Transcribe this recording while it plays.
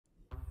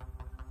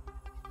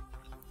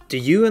Do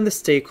you and the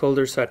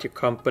stakeholders at your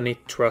company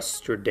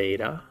trust your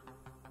data?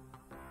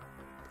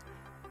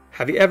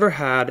 Have you ever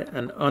had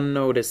an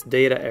unnoticed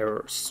data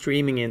error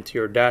streaming into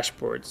your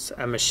dashboards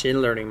and machine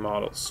learning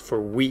models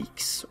for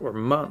weeks or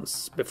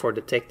months before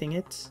detecting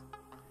it?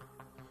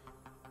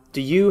 Do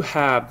you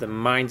have the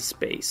mind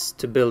space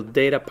to build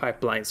data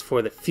pipelines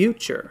for the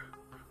future,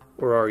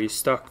 or are you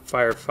stuck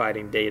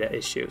firefighting data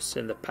issues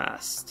in the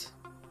past?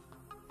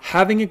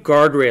 Having a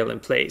guardrail in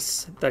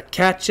place that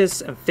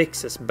catches and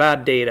fixes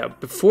bad data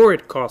before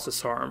it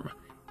causes harm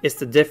is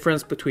the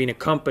difference between a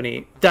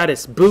company that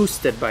is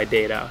boosted by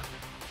data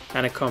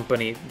and a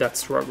company that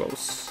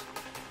struggles.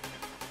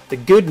 The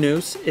good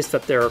news is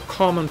that there are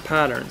common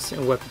patterns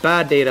in what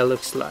bad data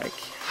looks like,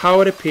 how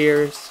it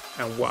appears,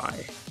 and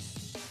why.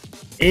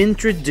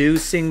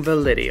 Introducing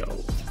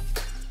Validio.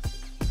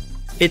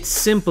 It's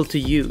simple to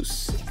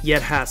use,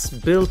 yet has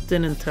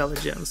built-in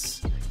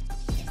intelligence,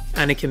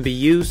 and it can be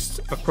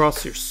used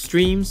across your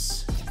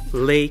streams,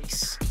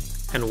 lakes,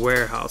 and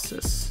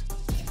warehouses.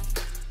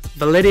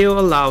 Validio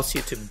allows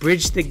you to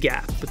bridge the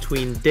gap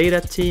between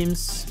data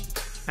teams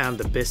and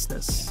the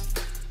business.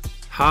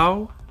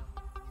 How?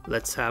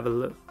 Let's have a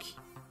look.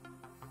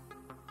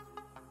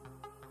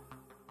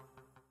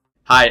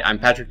 Hi, I'm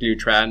Patrik Liu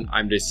Tran.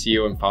 I'm the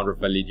CEO and founder of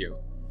Validio.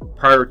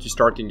 Prior to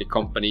starting the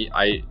company,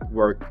 I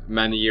worked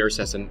many years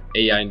as an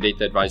AI and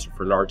data advisor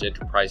for large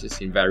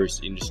enterprises in various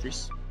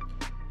industries.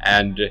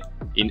 And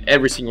in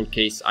every single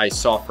case, I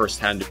saw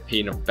firsthand the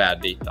pain of bad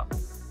data.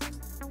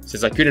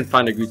 Since I couldn't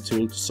find a good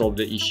tool to solve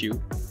the issue,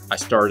 I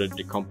started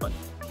the company.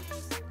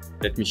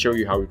 Let me show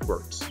you how it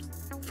works.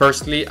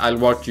 Firstly, I'll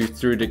walk you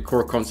through the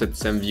core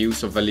concepts and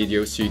views of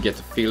Validio so you get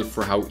a feel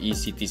for how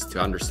easy it is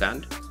to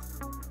understand.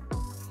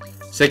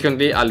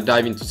 Secondly, I'll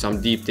dive into some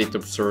deep data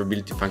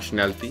observability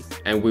functionality,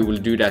 and we will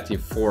do that in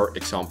 4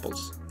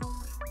 examples.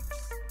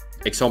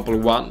 Example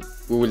 1,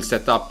 we will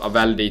set up a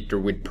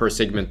validator with per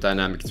segment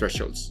dynamic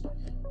thresholds.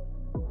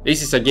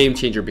 This is a game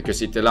changer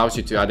because it allows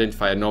you to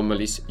identify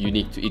anomalies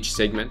unique to each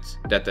segment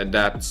that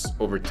adapts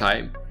over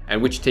time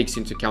and which takes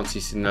into account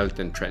seasonality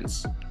and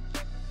trends.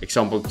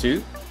 Example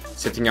 2,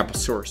 setting up a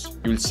source.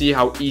 You will see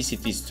how easy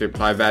it is to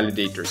apply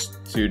validators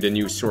to the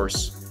new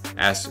source,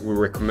 as we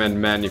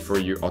recommend many for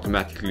you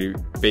automatically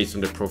based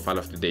on the profile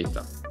of the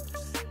data.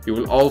 You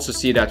will also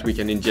see that we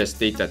can ingest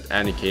data at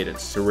any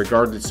cadence, so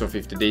regardless of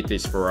if the data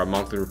is for a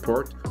monthly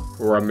report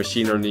or a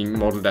machine learning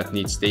model that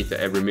needs data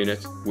every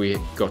minute, we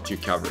got you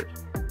covered.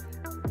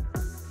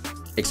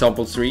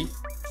 Example 3,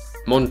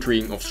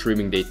 monitoring of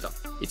streaming data.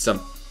 It's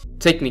a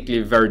technically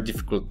very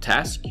difficult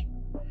task,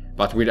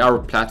 but with our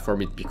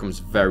platform it becomes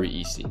very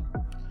easy.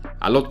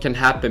 A lot can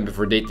happen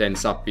before data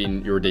ends up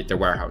in your data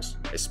warehouse,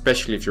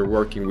 especially if you're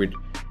working with,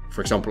 for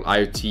example,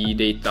 IoT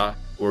data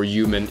or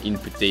human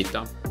input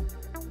data.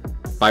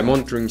 By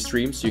monitoring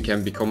streams, you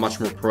can become much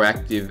more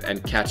proactive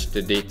and catch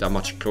the data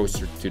much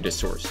closer to the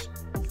source.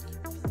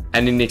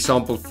 And in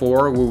example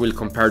 4, we will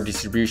compare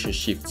distribution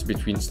shifts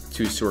between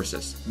 2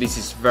 sources. This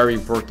is very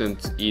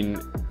important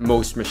in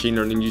most machine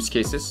learning use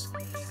cases,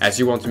 as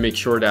you want to make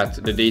sure that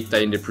the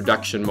data in the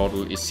production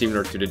model is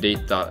similar to the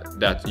data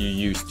that you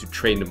use to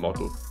train the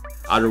model.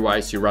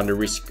 Otherwise, you run the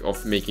risk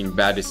of making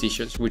bad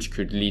decisions, which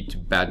could lead to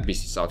bad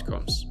business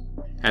outcomes.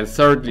 And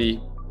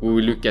thirdly, we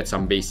will look at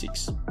some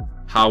basics,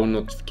 how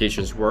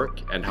notifications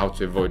work and how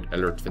to avoid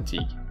alert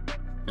fatigue.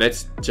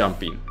 Let's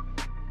jump in.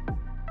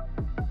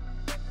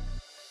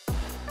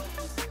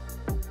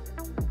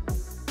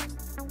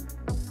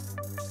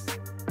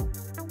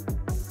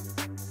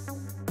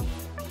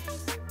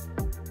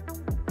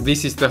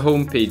 This is the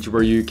homepage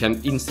where you can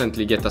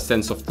instantly get a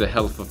sense of the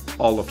health of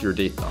all of your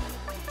data.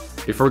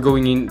 Before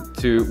going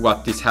into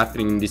what is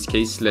happening in this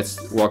case,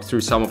 let's walk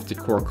through some of the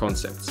core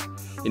concepts.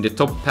 In the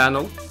top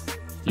panel,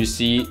 you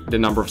see the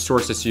number of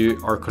sources you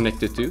are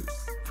connected to.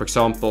 For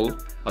example,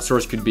 a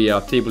source could be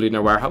a table in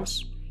a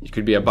warehouse, it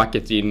could be a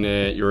bucket in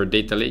your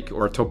data lake,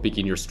 or a topic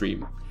in your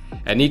stream.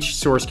 And each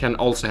source can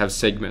also have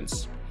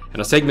segments.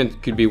 And a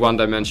segment could be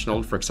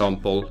one-dimensional, for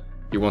example,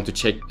 you want to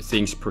check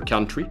things per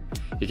country.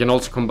 You can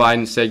also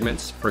combine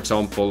segments, for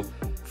example,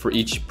 for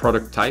each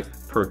product type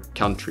per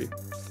country.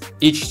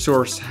 Each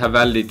source have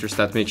validators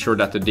that make sure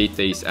that the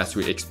data is as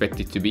we expect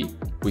it to be.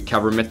 We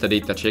cover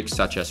metadata checks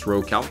such as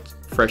row count,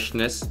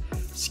 freshness,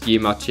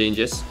 schema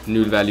changes,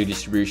 null value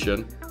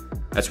distribution,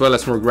 as well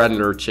as more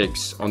granular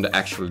checks on the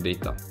actual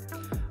data.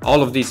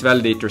 All of these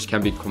validators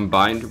can be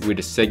combined with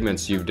the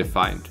segments you've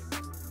defined.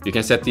 You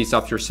can set these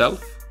up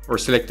yourself or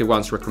select the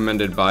ones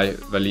recommended by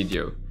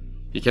Validio.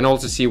 You can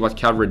also see what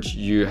coverage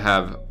you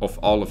have of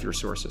all of your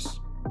sources.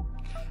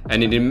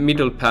 And in the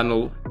middle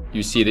panel,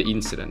 you see the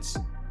incidents.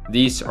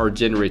 These are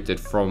generated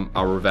from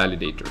our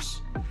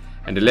validators.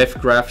 And the left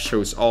graph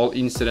shows all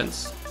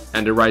incidents,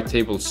 and the right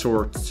table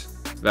sorts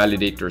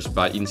validators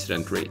by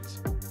incident rate.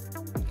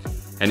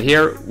 And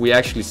here we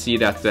actually see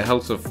that the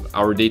health of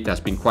our data has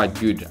been quite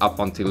good up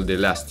until the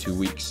last 2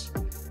 weeks.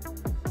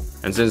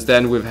 And since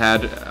then we've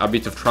had a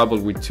bit of trouble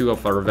with 2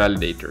 of our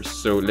validators.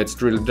 So let's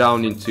drill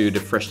down into the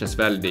freshness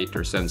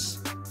validator, since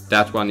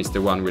that one is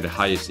the one with the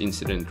highest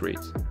incident rate.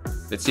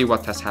 Let's see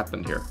what has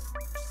happened here.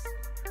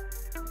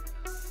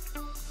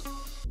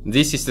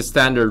 This is the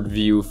standard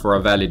view for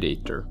a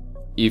validator.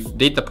 If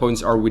data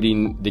points are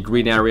within the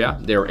green area,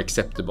 they are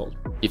acceptable.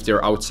 If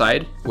they're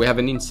outside, we have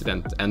an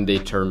incident and they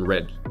turn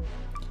red.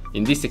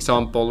 In this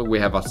example, we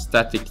have a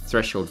static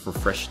threshold for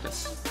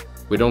freshness.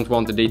 We don't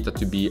want the data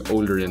to be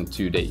older than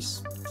 2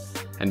 days.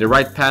 And the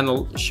right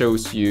panel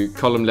shows you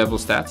column level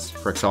stats,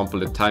 for example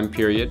the time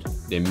period,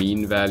 the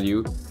mean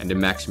value, and the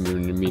maximum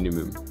and the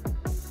minimum.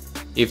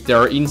 If there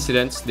are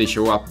incidents, they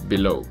show up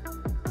below,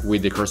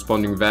 with the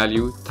corresponding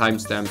value,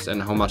 timestamps,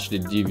 and how much they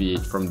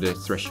deviate from the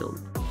threshold.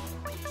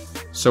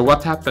 So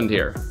what happened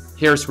here?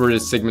 Here's where the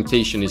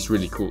segmentation is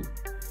really cool.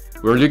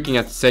 We're looking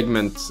at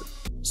segment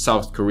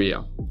South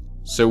Korea.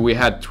 So we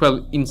had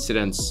 12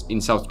 incidents in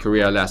South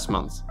Korea last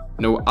month.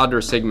 No other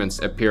segments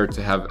appear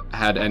to have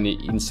had any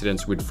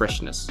incidents with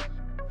freshness.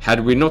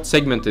 Had we not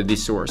segmented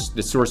this source,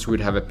 the source would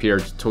have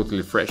appeared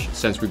totally fresh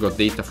since we got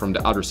data from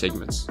the other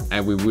segments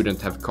and we wouldn't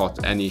have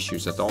caught any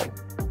issues at all.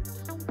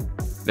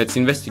 Let's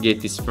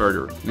investigate this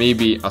further.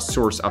 Maybe a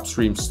source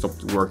upstream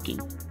stopped working.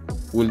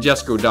 We'll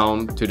just go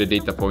down to the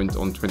data point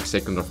on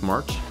 22nd of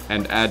March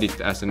and add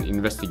it as an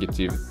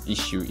investigative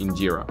issue in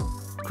Jira,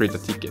 create a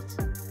ticket,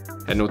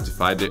 and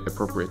notify the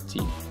appropriate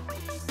team.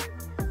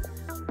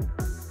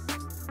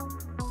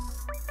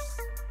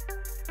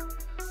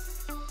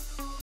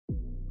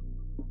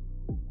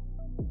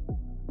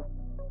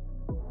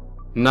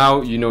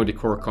 Now you know the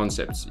core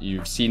concepts,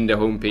 you've seen the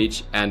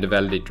homepage and the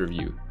validator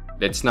view.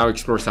 Let's now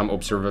explore some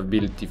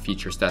observability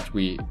features that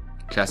we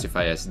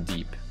classify as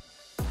deep.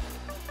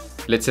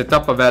 Let's set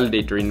up a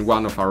validator in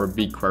one of our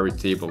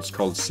BigQuery tables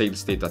called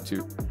sales data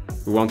 2.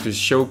 We want to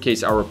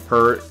showcase our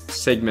per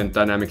segment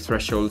dynamic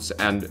thresholds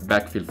and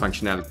backfill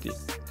functionality.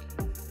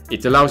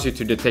 It allows you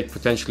to detect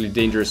potentially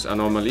dangerous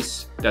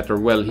anomalies that are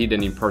well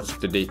hidden in parts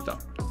of the data.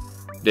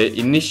 The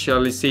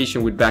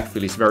initialization with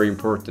backfill is very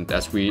important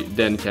as we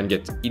then can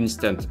get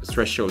instant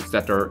thresholds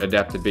that are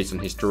adapted based on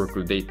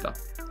historical data.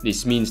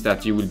 This means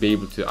that you will be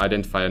able to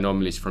identify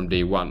anomalies from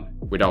day one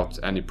without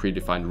any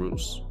predefined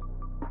rules.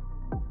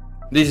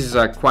 This is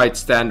a quite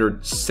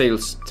standard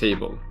sales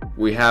table.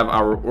 We have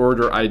our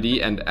order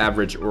ID and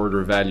average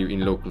order value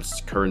in local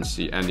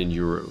currency and in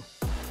euro.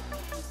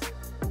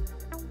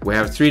 We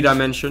have 3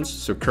 dimensions,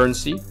 so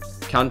currency,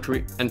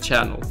 country, and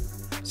channel.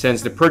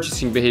 Since the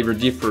purchasing behavior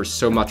differs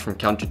so much from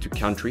country to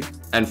country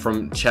and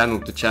from channel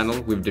to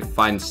channel, we've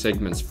defined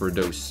segments for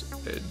those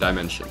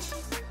dimensions.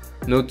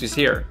 Notice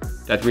here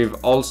that we've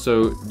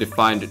also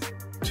defined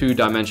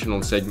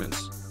 2-dimensional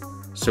segments,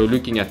 so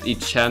looking at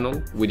each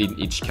channel within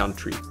each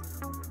country.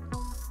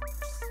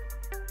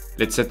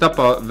 Let's set up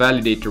a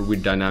validator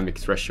with dynamic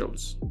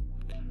thresholds.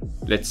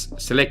 Let's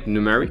select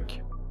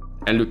numeric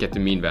and look at the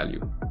mean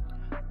value.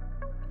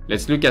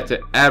 Let's look at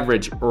the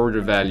average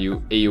order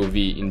value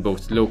AOV in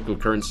both local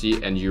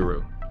currency and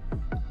euro,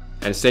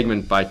 and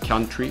segment by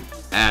country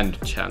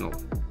and channel.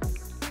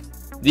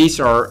 These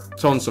are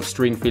tons of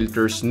string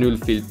filters, null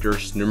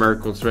filters,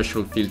 numerical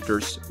threshold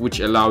filters, which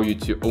allow you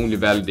to only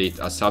validate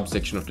a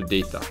subsection of the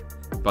data,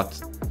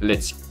 but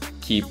let's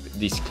keep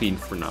this clean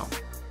for now.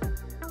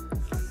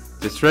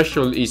 The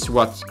threshold is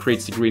what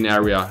creates the green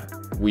area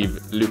we've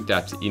looked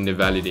at in the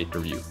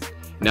validator view.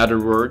 In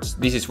other words,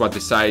 this is what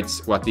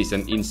decides what is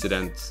an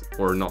incident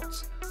or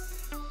not.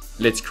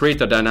 Let's create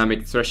a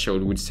dynamic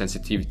threshold with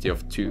sensitivity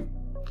of 2.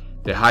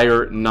 The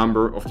higher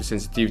number of the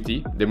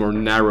sensitivity, the more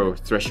narrow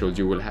threshold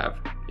you will have.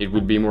 It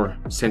will be more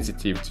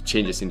sensitive to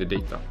changes in the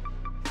data.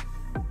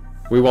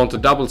 We want a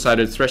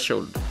double-sided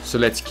threshold, so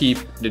let's keep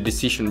the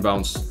decision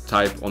bounds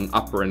type on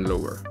upper and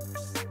lower.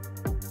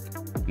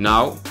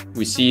 Now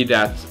we see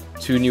that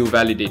 2 new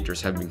validators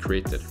have been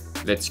created.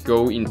 Let's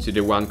go into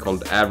the one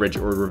called average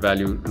order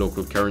value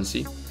local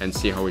currency and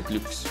see how it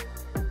looks.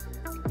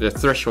 The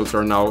thresholds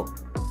are now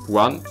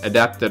 1.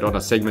 Adapted on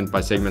a segment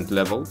by segment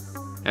level,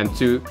 and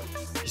 2.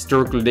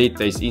 Historical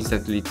data is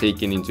instantly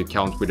taken into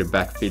account with the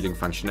backfilling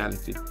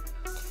functionality.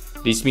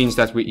 This means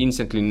that we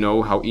instantly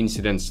know how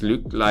incidents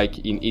look like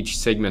in each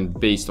segment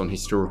based on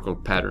historical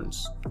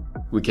patterns.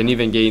 We can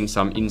even gain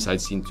some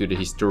insights into the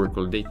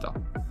historical data.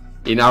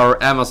 In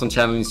our Amazon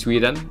channel in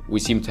Sweden, we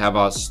seem to have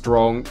a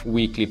strong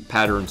weekly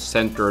pattern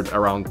centered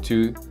around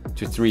 2,000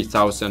 to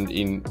 3,000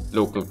 in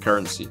local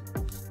currency.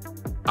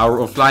 Our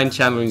offline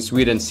channel in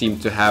Sweden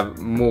seemed to have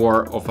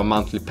more of a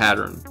monthly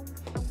pattern,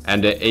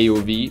 and the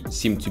AOV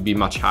seemed to be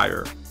much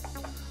higher.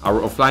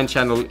 Our offline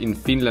channel in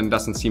Finland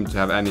doesn't seem to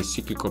have any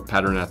cyclical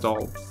pattern at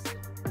all,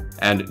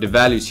 and the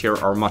values here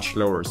are much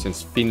lower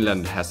since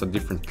Finland has a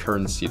different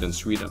currency than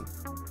Sweden.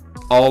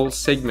 All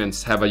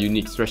segments have a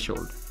unique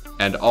threshold,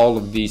 and all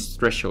of these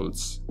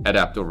thresholds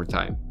adapt over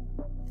time.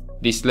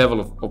 This level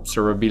of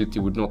observability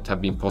would not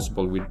have been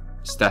possible with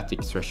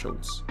static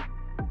thresholds.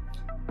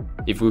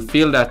 If we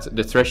feel that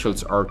the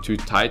thresholds are too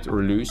tight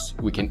or loose,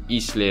 we can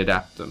easily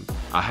adapt them.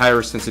 A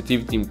higher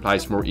sensitivity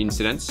implies more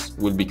incidents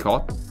will be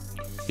caught.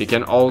 You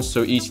can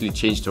also easily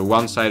change to a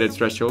one-sided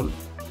threshold.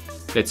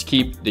 Let's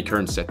keep the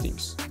current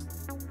settings.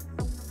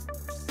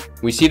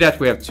 We see that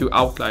we have 2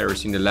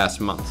 outliers in the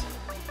last month.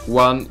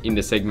 one in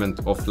the segment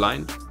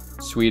offline,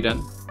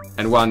 Sweden,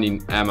 and one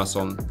in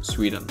Amazon,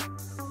 Sweden.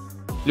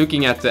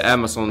 Looking at the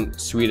Amazon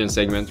Sweden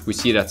segment, we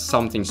see that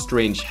something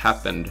strange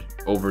happened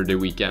over the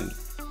weekend.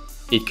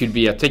 It could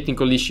be a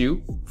technical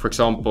issue, for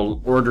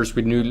example, orders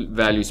with null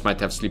values might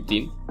have slipped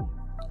in.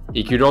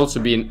 It could also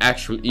be an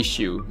actual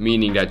issue,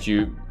 meaning that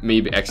you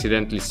maybe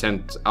accidentally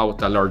sent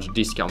out a large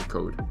discount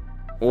code.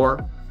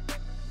 Or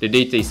the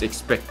data is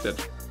expected.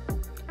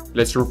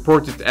 Let's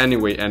report it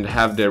anyway and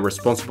have the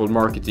responsible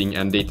marketing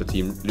and data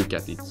team look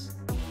at it.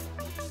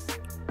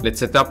 Let's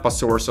set up a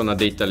source on a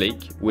data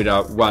lake with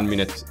a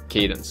 1-minute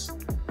cadence.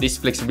 This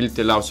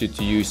flexibility allows you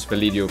to use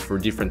Validio for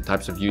different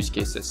types of use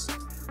cases,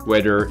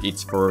 whether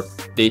it's for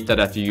data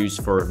that you use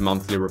for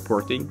monthly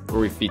reporting,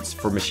 or if it's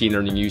for machine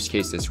learning use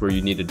cases where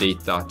you need the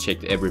data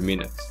checked every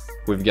minute.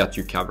 We've got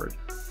you covered.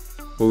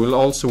 We will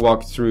also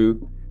walk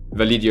through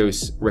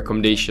Validio's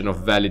recommendation of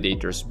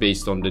validators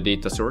based on the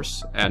data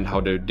source and how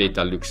the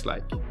data looks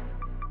like.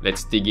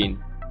 Let's dig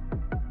in.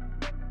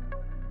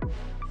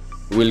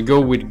 We'll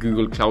go with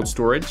Google Cloud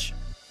Storage.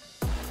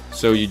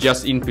 So you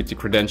just input the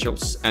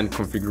credentials and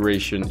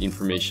configuration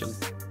information.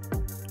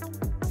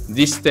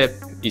 This step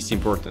is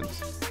important.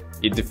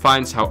 It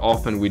defines how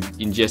often we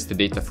ingest the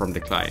data from the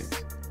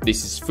client.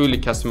 This is fully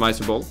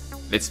customizable.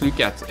 Let's look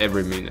at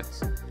every minute.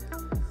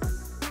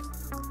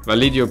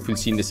 Validio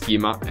pulls in the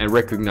schema and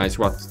recognizes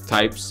what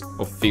types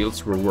of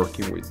fields we're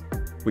working with.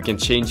 We can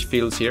change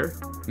fields here,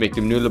 make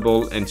them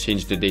nullable, and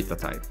change the data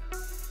type.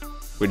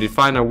 We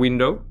define a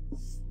window,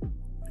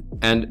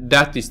 and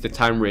that is the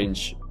time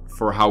range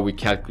for how we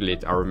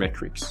calculate our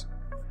metrics.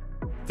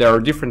 There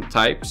are different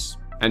types,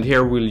 and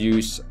here we'll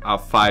use a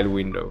file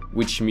window,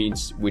 which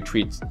means we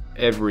treat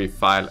every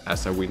file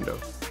as a window.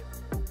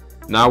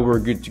 Now we're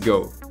good to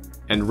go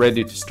and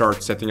ready to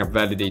start setting up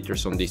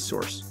validators on this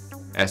source.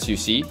 As you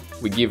see,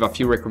 we give a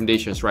few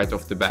recommendations right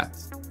off the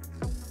bat.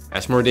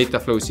 As more data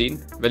flows in,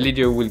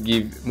 Validio will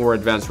give more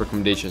advanced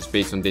recommendations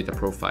based on data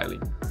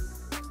profiling.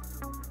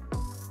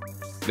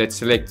 Let's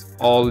select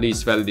all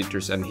these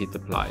validators and hit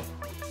apply.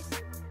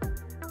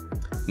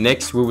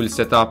 Next, we will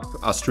set up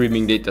a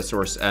streaming data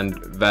source and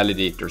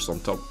validators on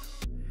top.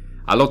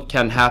 A lot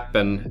can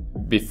happen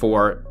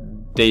before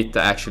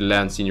data actually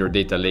lands in your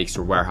data lakes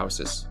or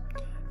warehouses.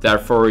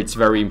 Therefore, it's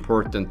very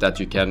important that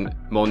you can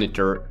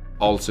monitor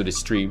also the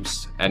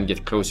streams and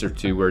get closer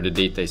to where the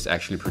data is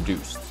actually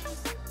produced.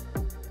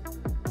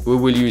 We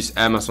will use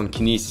Amazon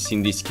Kinesis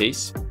in this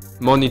case.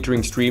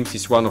 Monitoring streams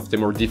is one of the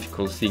more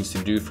difficult things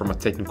to do from a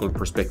technical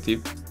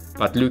perspective,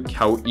 but look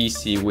how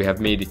easy we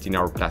have made it in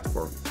our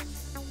platform.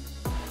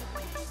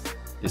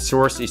 The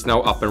source is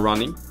now up and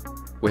running.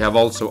 We have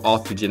also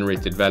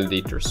auto-generated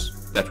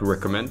validators that we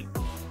recommend.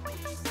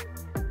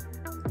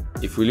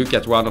 If we look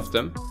at one of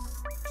them,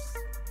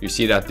 you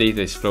see that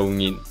data is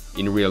flowing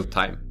in real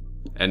time,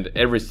 and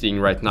everything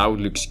right now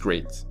looks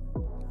great.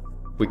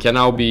 We can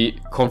now be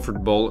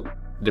comfortable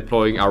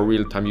deploying our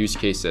real-time use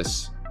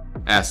cases,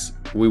 as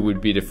we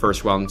would be the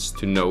first ones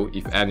to know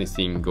if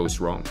anything goes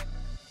wrong.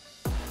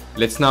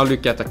 Let's now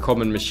look at a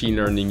common machine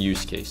learning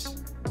use case.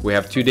 We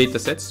have two data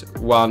sets.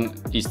 One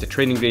is the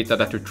training data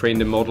that we train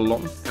the model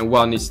on, and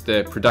one is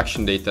the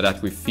production data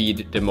that we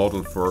feed the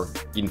model for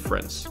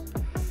inference.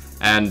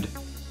 And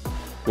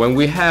when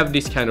we have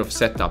this kind of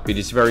setup, it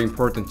is very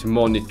important to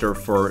monitor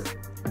for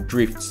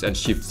drifts and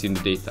shifts in the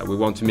data. We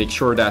want to make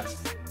sure that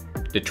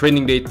the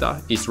training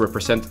data is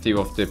representative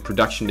of the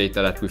production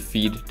data that we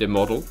feed the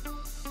model.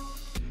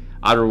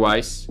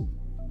 Otherwise,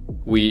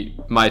 we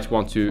might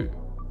want to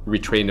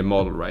retrain the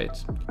model,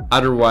 right?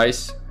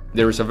 Otherwise,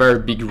 there is a very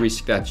big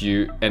risk that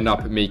you end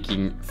up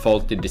making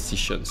faulty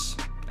decisions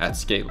at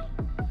scale.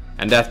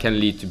 And that can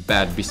lead to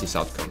bad business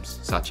outcomes,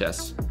 such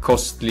as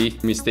costly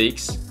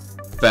mistakes,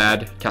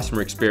 bad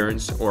customer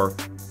experience, or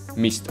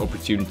missed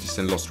opportunities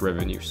and lost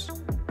revenues.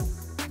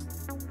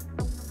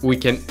 We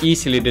can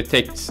easily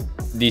detect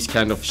these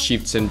kind of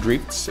shifts and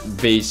drifts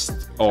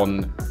based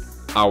on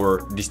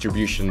our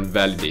distribution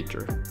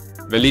validator.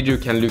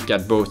 Validio can look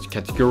at both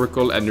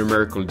categorical and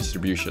numerical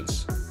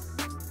distributions.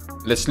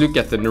 Let's look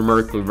at the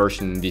numerical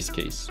version in this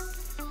case.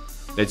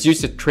 Let's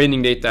use the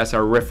training data as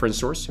our reference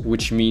source,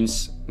 which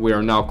means we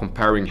are now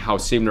comparing how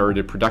similar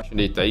the production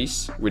data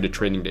is with the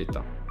training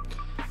data.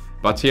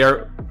 But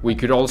here we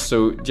could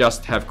also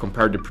just have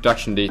compared the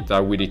production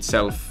data with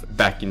itself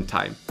back in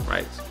time,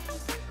 right?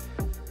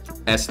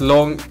 As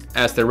long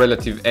as the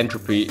relative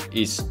entropy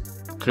is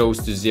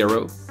close to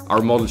zero,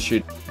 our model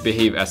should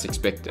behave as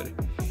expected.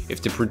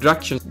 If the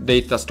production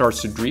data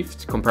starts to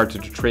drift compared to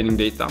the training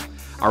data,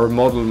 our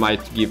model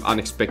might give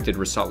unexpected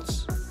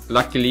results.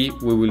 Luckily,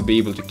 we will be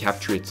able to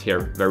capture it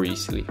here very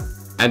easily.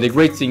 And the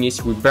great thing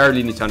is we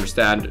barely need to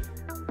understand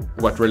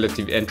what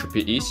relative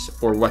entropy is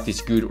or what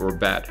is good or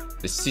bad.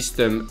 The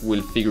system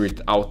will figure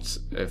it out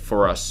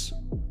for us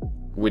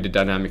with the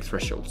dynamic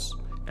thresholds.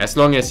 As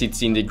long as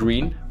it's in the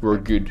green, we're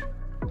good.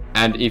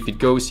 And if it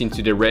goes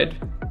into the red,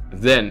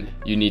 then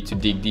you need to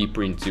dig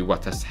deeper into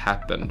what has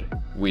happened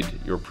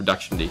with your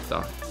production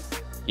data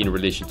in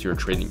relation to your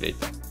training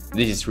data.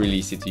 This is really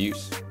easy to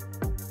use.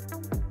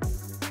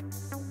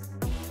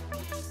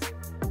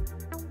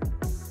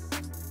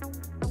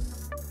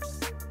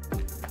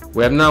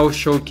 We have now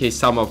showcased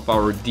some of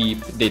our deep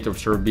data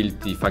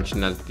observability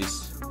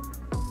functionalities.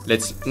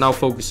 Let's now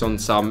focus on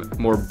some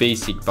more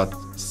basic but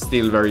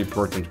still very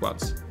important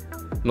ones.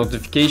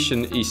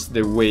 Notification is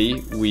the way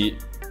we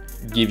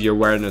give you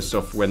awareness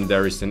of when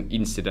there is an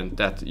incident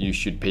that you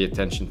should pay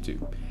attention to.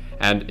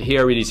 And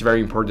here it is very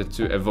important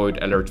to avoid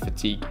alert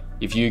fatigue.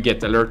 If you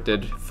get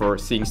alerted for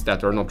things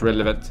that are not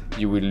relevant,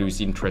 you will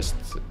lose interest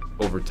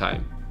over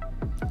time.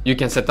 You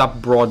can set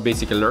up broad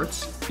basic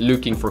alerts,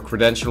 looking for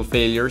credential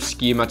failures,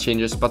 schema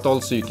changes, but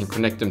also you can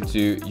connect them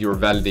to your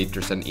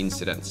validators and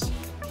incidents.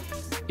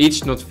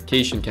 Each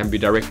notification can be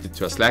directed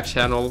to a Slack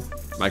channel,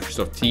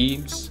 Microsoft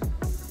Teams,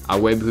 a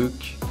webhook,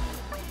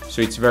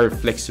 so it's very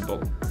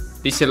flexible.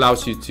 This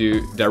allows you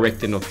to direct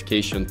the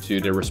notification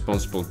to the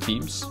responsible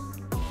teams,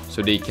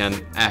 so they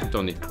can act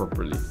on it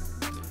properly.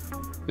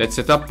 Let's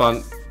set up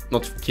a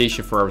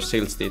notification for our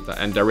sales data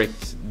and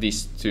direct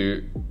this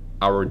to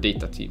our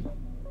data team.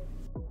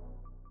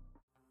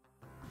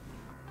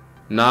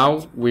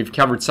 Now we've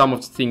covered some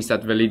of the things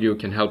that Validio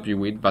can help you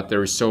with, but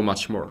there is so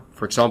much more.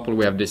 For example,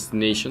 we have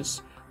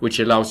destinations, which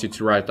allows you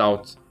to write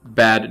out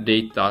bad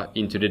data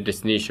into the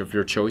destination of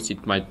your choice.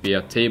 It might be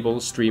a table,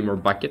 stream, or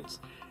bucket.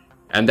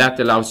 And that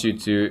allows you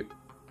to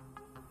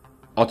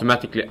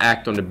automatically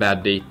act on the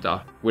bad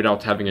data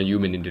without having a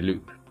human in the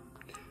loop.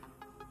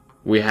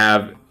 We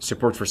have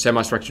support for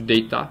semi-structured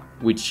data,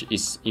 which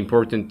is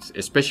important,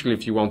 especially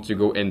if you want to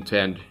go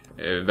end-to-end,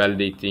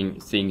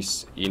 validating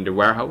things in the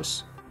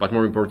warehouse, but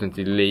more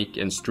importantly, lake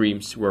and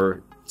streams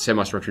where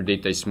semi-structured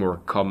data is more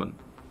common.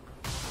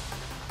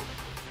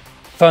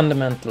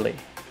 Fundamentally,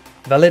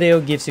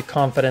 Validio gives you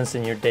confidence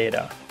in your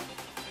data.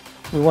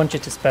 We want you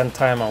to spend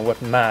time on what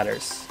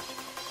matters,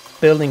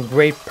 building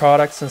great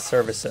products and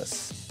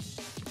services.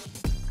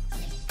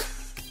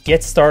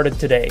 Get started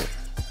today.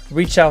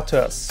 Reach out to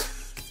us.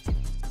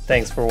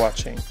 Thanks for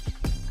watching.